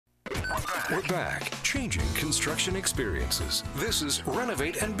We're back, changing construction experiences. This is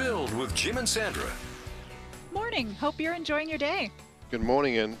Renovate and Build with Jim and Sandra. Morning. Hope you're enjoying your day. Good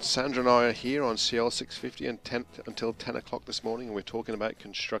morning, and Sandra and I are here on CL 650 until 10 o'clock this morning, and we're talking about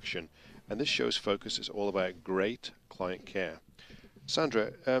construction. And this show's focus is all about great client care.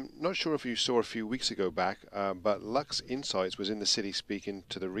 Sandra, not sure if you saw a few weeks ago back, but Lux Insights was in the city speaking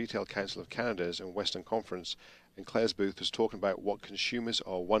to the Retail Council of Canada's and Western Conference, and Claire's booth was talking about what consumers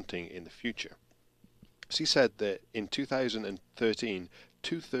are wanting in the future. She said that in 2013,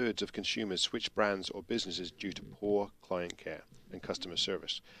 2/3 of consumers switched brands or businesses due to poor client care and customer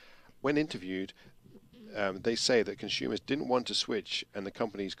service. When interviewed, they say that consumers didn't want to switch, and the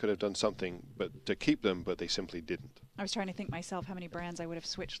companies could have done something but to keep them, but they simply didn't. I was trying to think myself how many brands I would have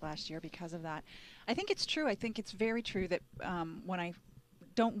switched last year because of that. I think it's true. I think it's very true that when I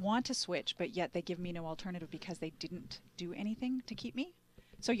don't want to switch, but yet they give me no alternative because they didn't do anything to keep me.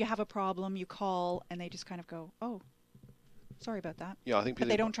 So you have a problem, you call, and they just kind of go, oh, sorry about that. Yeah, I think but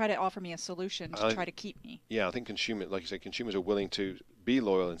they don't try to offer me a solution to try to keep me. Yeah, I think consumers, like you say, consumers are willing to be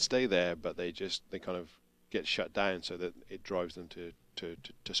loyal and stay there, but they kind of get shut down, so that it drives them to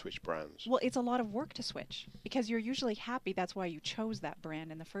switch brands. Well, it's a lot of work to switch because you're usually happy. That's why you chose that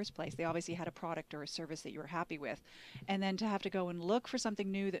brand in the first place. They obviously had a product or a service that you were happy with. And then to have to go and look for something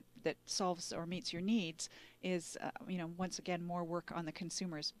new that solves or meets your needs is, once again, more work on the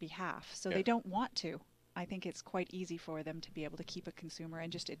consumer's behalf. So they don't want to. I think it's quite easy for them to be able to keep a consumer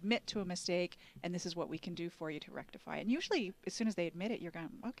and just admit to a mistake, and this is what we can do for you to rectify it. And usually, as soon as they admit it, you're going,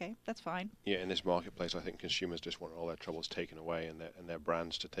 okay, that's fine. Yeah, in this marketplace, I think consumers just want all their troubles taken away and their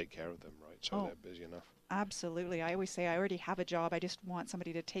brands to take care of them, right? So they're busy enough. Absolutely. I always say I already have a job. I just want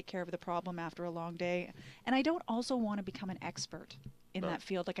somebody to take care of the problem after a long day. And I don't also want to become an expert in that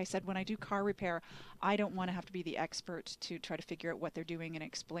field. Like I said, when I do car repair, I don't want to have to be the expert to try to figure out what they're doing and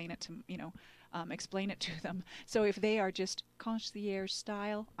explain it to, explain it to them. So if they are just concierge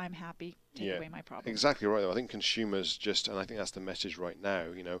style, I'm happy. Take away my problem. Exactly right. I think consumers and I think that's the message right now.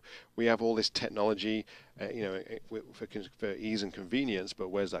 We have all this technology, for ease and convenience, but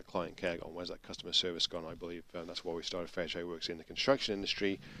where's that client care gone? Where's that customer service gone? I believe that's why we started Fair Trade Works in the construction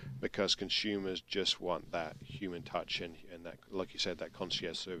industry, because consumers just want that human touch and that, like you said, that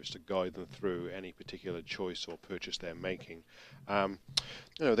concierge service to guide them through any particular choice or purchase they're making.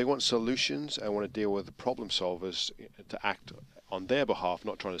 They want solutions and want to deal with the problem solvers to act on their behalf,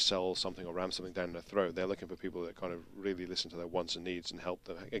 not trying to sell something or ram something down their throat. They're looking for people that kind of really listen to their wants and needs and help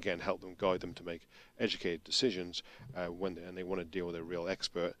them guide them to make educated decisions and they want to deal with a real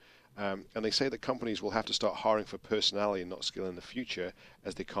expert. And they say that companies will have to start hiring for personality and not skill in the future,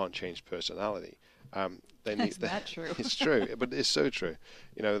 as they can't change personality. Is that true? It's true, but it's so true.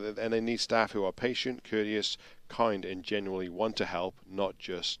 And they need staff who are patient, courteous, kind, and genuinely want to help, not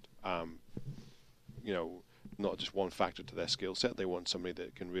just not just one factor to their skill set. They want somebody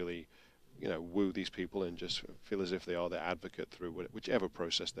that can really, woo these people and just feel as if they are their advocate through whichever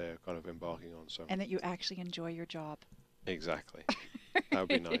process they're kind of embarking on. So. And that you actually enjoy your job. Exactly. That would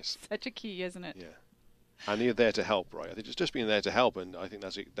be nice. It's such a key, isn't it? Yeah. And you're there to help, right? I think just being there to help, and I think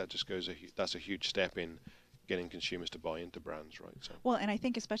that's a huge step in getting consumers to buy into brands, right? So. Well, and I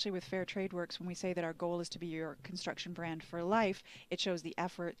think especially with Fair Trade Works, when we say that our goal is to be your construction brand for life, it shows the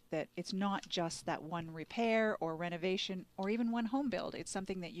effort that it's not just that one repair or renovation or even one home build. It's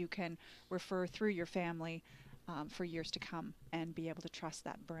something that you can refer through your family for years to come and be able to trust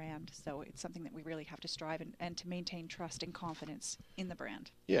that brand. So it's something that we really have to strive and to maintain trust and confidence in the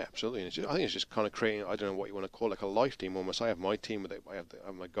brand. Yeah, absolutely. And I think it's just kind of creating, I don't know what you want to call it, like a life team almost. I have my team, I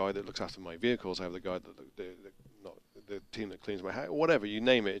have my guy that looks after my vehicles, I have the guy the team that cleans my house, whatever, you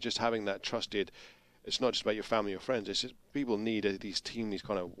name it. Just having that trusted, it's not just about your family or friends, it's just people need these these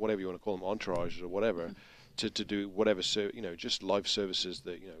kind of, whatever you want to call them, entourages or whatever. Mm-hmm. To do whatever, just life services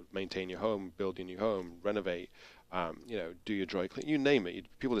that, maintain your home, build your new home, renovate, do your dry clean, you name it.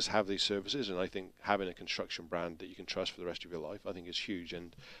 People just have these services, and I think having a construction brand that you can trust for the rest of your life, I think is huge.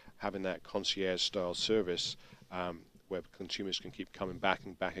 And having that concierge style service where consumers can keep coming back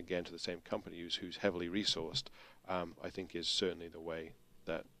and back again to the same company who's heavily resourced, I think is certainly the way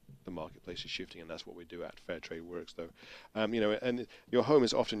that the marketplace is shifting, and that's what we do at Fair Trade Works, though. And your home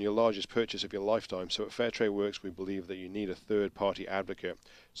is often your largest purchase of your lifetime. So at Fair Trade Works, we believe that you need a third-party advocate,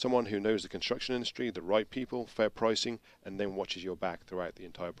 someone who knows the construction industry, the right people, fair pricing, and then watches your back throughout the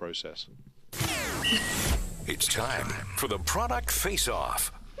entire process. It's time for the Product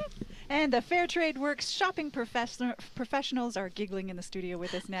Face-Off. And the Fair Trade Works shopping professionals are giggling in the studio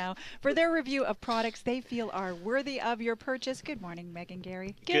with us now for their review of products they feel are worthy of your purchase. Good morning, Meg and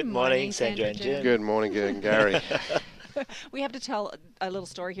Gary. Good morning, Sandra and Jim. Good morning, Gary. We have to tell a little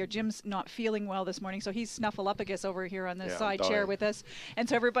story here. Jim's not feeling well this morning, so he's snuffleupagus over here on the Yeah, I'm side chair dying. with us. And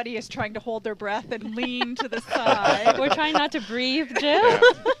so everybody is trying to hold their breath and lean to the side. We're trying not to breathe, Jim. Yeah.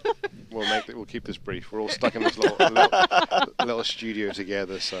 We'll keep this brief. We're all stuck in this little studio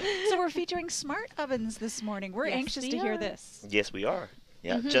together. So We're featuring smart ovens this morning. We're Yes, anxious we to hear are. this. Yes, we are.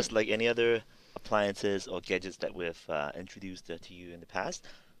 Yeah, just like any other appliances or gadgets that we've introduced to you in the past.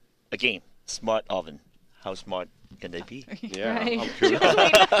 Again, smart oven. How smart can they be? yeah, Right. I'm curious.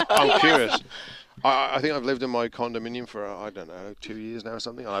 I'm curious. I think I've lived in my condominium for I don't know 2 years now or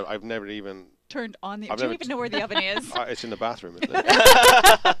something. I've never even. Turned on the. I've Do you never even know where the oven is? It's in the bathroom. Isn't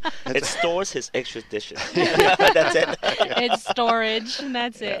it? It stores his extra dishes. That's it. It's storage, and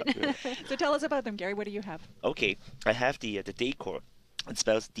that's it. So tell us about them, Gary. What do you have? Okay, I have the Dacor. It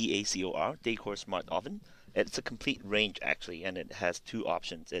spells DACOR, Dacor Smart Oven. It's a complete range actually, and it has two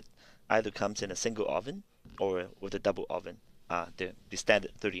options. It either comes in a single oven or with a double oven, the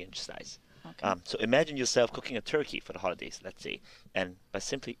standard 30-inch size. Okay. So imagine yourself cooking a turkey for the holidays, let's say, and by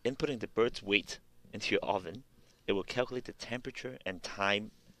simply inputting the bird's weight into your oven, it will calculate the temperature and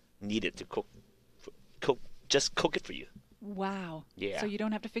time needed to cook it for you. Wow. Yeah. So you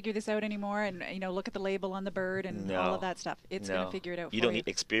don't have to figure this out anymore and look at the label on the bird and all No. of that stuff. It's going to figure it out You for don't need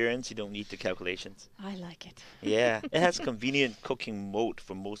experience, you don't need the calculations. I like it. Yeah, it has convenient cooking mode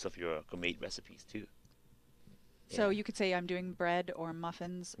for most of your gourmet recipes too. So you could say I'm doing bread or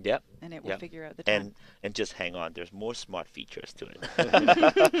muffins Yep. and it will Yep. figure out the time. And just hang on, there's more smart features to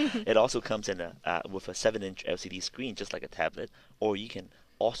it. It also comes in with a 7-inch LCD screen, just like a tablet, or you can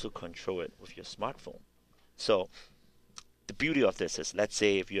also control it with your smartphone. So the beauty of this is, let's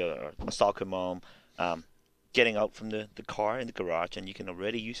say if you're a soccer mom, getting out from the car in the garage, and you can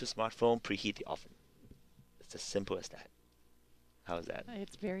already use your smartphone, preheat the oven. It's as simple as that. How's that?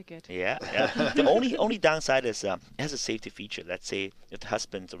 It's very good. Yeah, yeah. The only downside is it has a safety feature. Let's say if the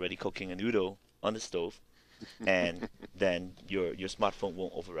husband's already cooking a noodle on the stove, and then your smartphone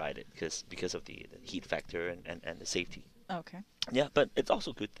won't override it because of the heat factor and the safety. Okay. Yeah, but it's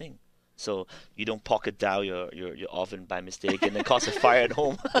also a good thing. So you don't pocket down your oven by mistake and then cause a fire at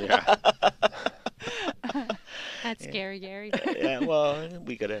home. Yeah. That's scary, Gary. Yeah, well,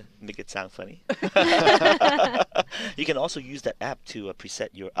 we gotta make it sound funny. You can also use that app to preset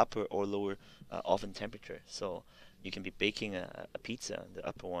your upper or lower oven temperature. So you can be baking a pizza, the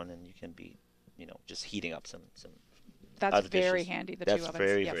upper one, and you can be, just heating up some. That's other very dishes. handy. The That's two ovens.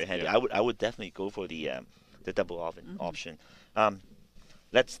 very Yes. very handy. Yeah. I would definitely go for the double oven option.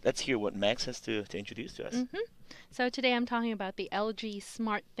 Let's hear what Max has to introduce to us. So today I'm talking about the LG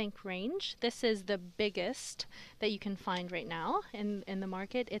SmartThink range. This is the biggest that you can find right now in the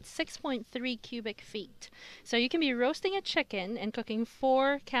market. It's 6.3 cubic feet. So you can be roasting a chicken and cooking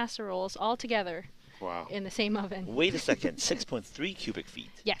 4 casseroles all together Wow. in the same oven. Wait a second, 6.3 cubic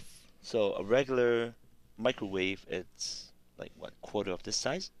feet. Yes. So a regular microwave, it's like what, quarter of this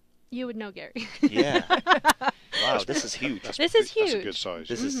size? You would know, Gary. Yeah. Wow, this is huge. This is That's a huge. good size.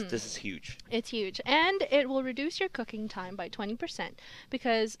 This is huge. It's huge, and it will reduce your cooking time by 20%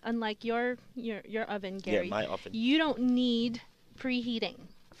 because unlike your oven, Gary, Yeah, my oven. you don't need preheating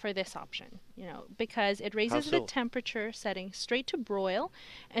for this option, because it raises so? the temperature setting straight to broil,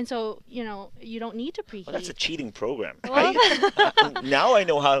 and so you don't need to preheat. Well, that's a cheating program. Well, Now I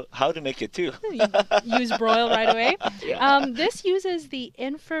know how to make it too. use broil right away. Yeah. This uses the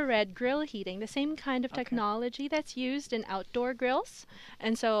infrared grill heating, the same kind of technology that's used in outdoor grills,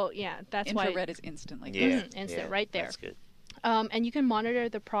 and so that's why Infrared is instantly. Yeah, instant yeah, right there. That's good. And you can monitor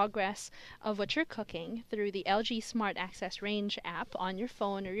the progress of what you're cooking through the LG Smart Access Range app on your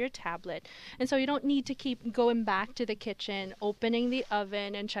phone or your tablet. And so you don't need to keep going back to the kitchen, opening the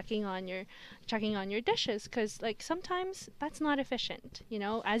oven and checking on your dishes, because sometimes that's not efficient.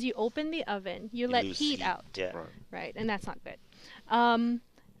 As you open the oven, you let lose heat out, Yeah. right? And that's not good.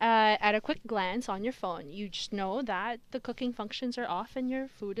 At a quick glance on your phone, you just know that the cooking functions are off and your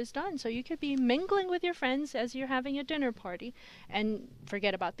food is done. So you could be mingling with your friends as you're having a dinner party and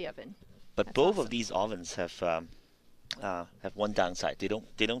forget about the oven. But That's both awesome. of these ovens have one downside. They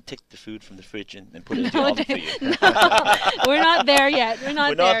don't take the food from the fridge and put it in the oven for you. We're not there yet. We're not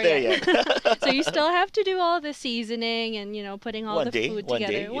We're not there yet. yet. So you still have to do all the seasoning and putting all One the day, food one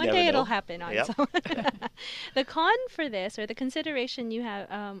together. day, you One never day it'll know. happen on Yep. its own. The con for this, or the consideration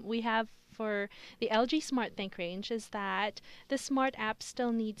we have for the LG SmartThink range is that the smart app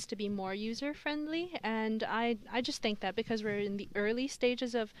still needs to be more user-friendly, and I just think that because we're in the early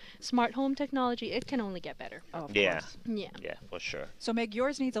stages of smart home technology, it can only get better. Oh, of Yeah. course. Yeah, for sure. So Meg,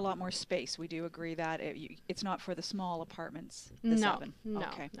 yours needs a lot more space. We do agree that it's not for the small apartments. The No, 7. no,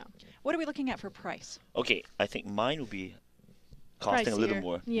 Okay. no. What are we looking at for price? Okay, I think mine will be costing a little Pricier.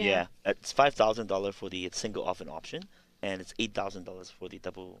 more. Yeah. It's $5,000 for the single oven option, and it's $8,000 for the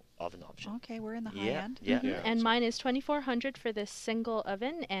double oven option. Okay, we're in the high Yeah, end. yeah. Mhm. Yeah, And so- mine is $2,400 for the single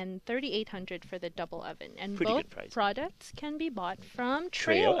oven and $3,800 for the double oven. And Pretty both good price. products can be bought from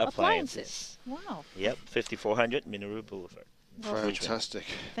Trail Appliances. Wow. Yep, 5400 Mineral Boulevard. Fantastic.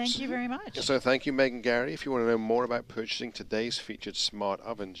 Thank you very much. So thank you, Meg and Gary. If you want to know more about purchasing today's featured smart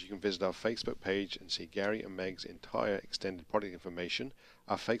ovens, you can visit our Facebook page and see Gary and Meg's entire extended product information.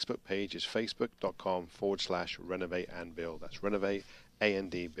 Our Facebook page is facebook.com/RenovateandBuild. That's Renovate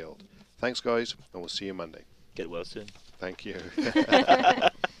A&D Build. Thanks, guys, and we'll see you Monday. Get well soon. Thank you.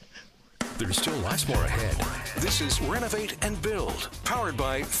 There's still lots more ahead. This is Renovate and Build, powered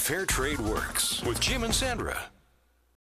by Fair Trade Works with Jim and Sandra.